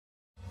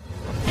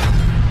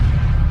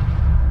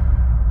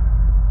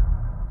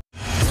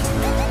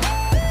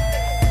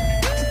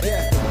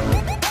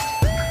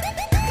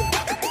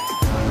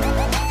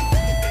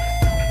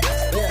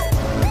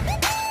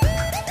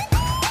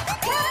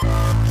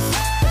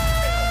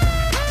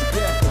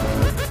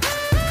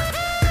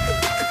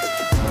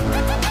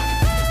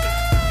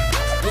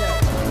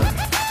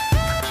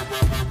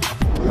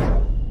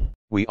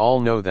We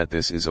all know that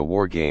this is a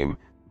war game,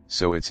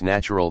 so it's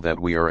natural that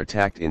we are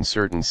attacked in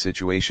certain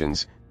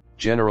situations.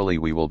 Generally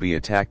we will be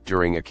attacked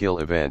during a kill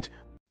event,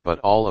 but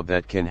all of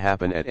that can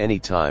happen at any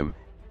time,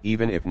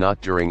 even if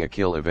not during a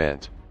kill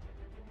event.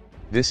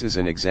 This is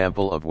an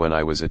example of when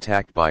I was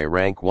attacked by a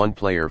rank 1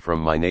 player from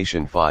my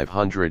nation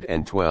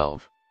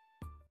 512.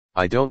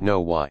 I don't know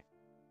why.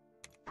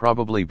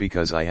 Probably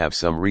because I have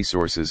some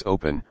resources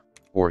open,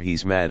 or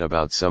he's mad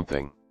about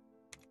something.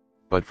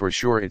 But for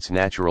sure it's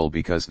natural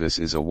because this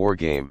is a war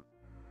game.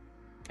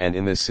 And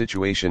in this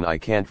situation I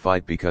can't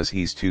fight because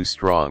he's too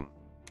strong.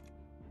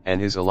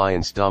 And his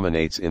alliance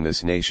dominates in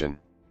this nation.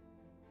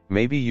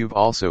 Maybe you've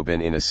also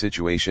been in a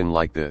situation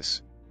like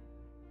this.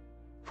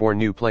 For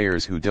new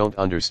players who don't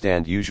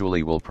understand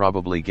usually will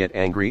probably get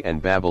angry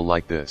and babble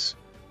like this.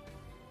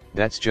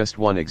 That's just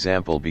one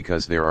example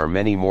because there are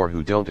many more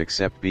who don't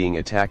accept being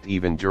attacked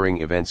even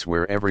during events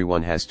where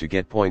everyone has to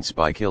get points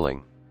by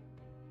killing.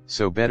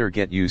 So better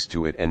get used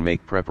to it and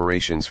make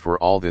preparations for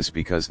all this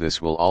because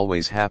this will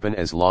always happen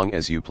as long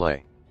as you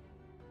play.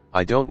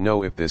 I don't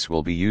know if this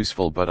will be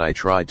useful, but I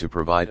tried to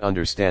provide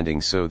understanding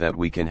so that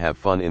we can have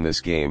fun in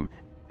this game,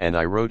 and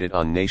I wrote it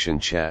on Nation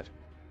Chat.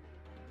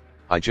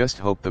 I just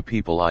hope the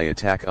people I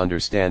attack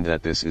understand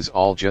that this is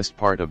all just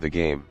part of the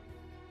game.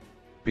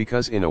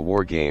 Because in a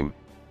war game,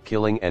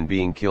 killing and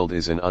being killed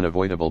is an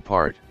unavoidable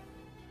part.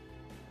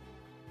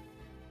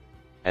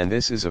 And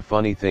this is a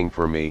funny thing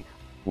for me,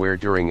 where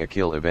during a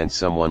kill event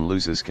someone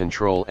loses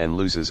control and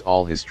loses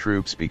all his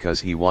troops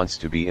because he wants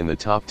to be in the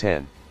top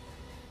 10.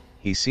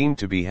 He seemed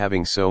to be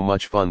having so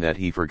much fun that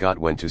he forgot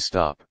when to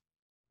stop.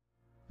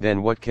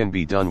 Then what can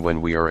be done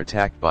when we are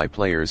attacked by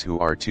players who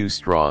are too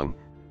strong?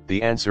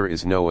 The answer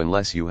is no,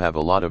 unless you have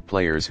a lot of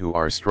players who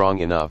are strong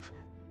enough,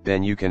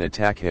 then you can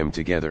attack him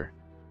together.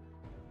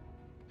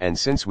 And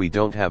since we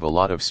don't have a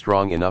lot of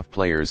strong enough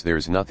players,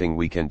 there's nothing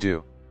we can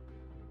do.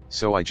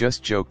 So I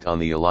just joked on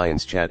the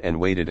Alliance chat and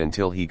waited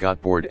until he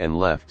got bored and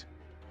left.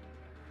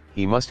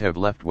 He must have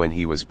left when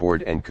he was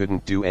bored and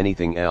couldn't do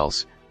anything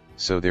else,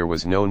 so there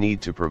was no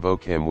need to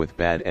provoke him with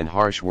bad and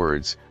harsh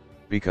words,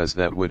 because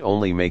that would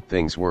only make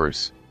things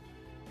worse.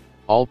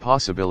 All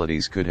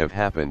possibilities could have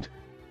happened.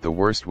 The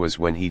worst was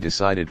when he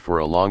decided for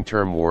a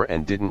long-term war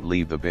and didn't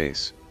leave the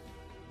base.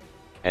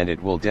 And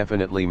it will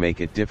definitely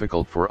make it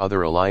difficult for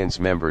other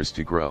Alliance members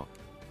to grow.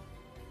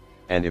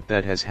 And if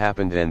that has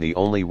happened, then the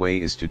only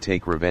way is to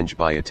take revenge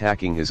by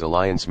attacking his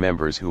Alliance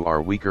members who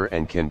are weaker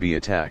and can be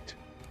attacked.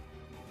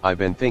 I've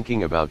been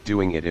thinking about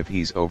doing it if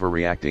he's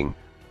overreacting,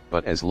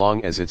 but as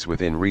long as it's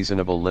within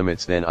reasonable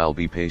limits, then I'll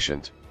be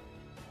patient.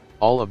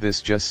 All of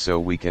this just so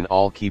we can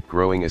all keep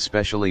growing,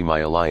 especially my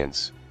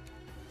Alliance.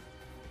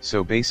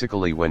 So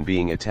basically, when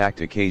being attacked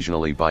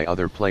occasionally by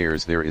other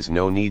players, there is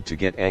no need to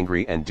get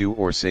angry and do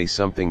or say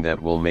something that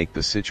will make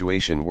the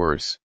situation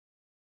worse.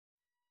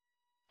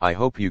 I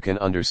hope you can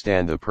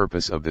understand the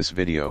purpose of this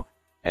video,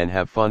 and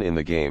have fun in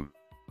the game.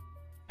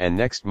 And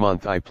next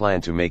month I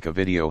plan to make a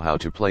video how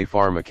to play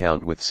farm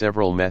account with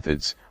several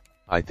methods.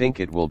 I think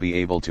it will be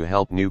able to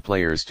help new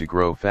players to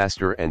grow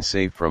faster and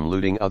save from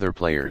looting other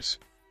players.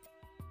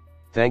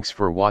 Thanks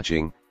for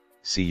watching,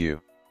 see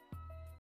you.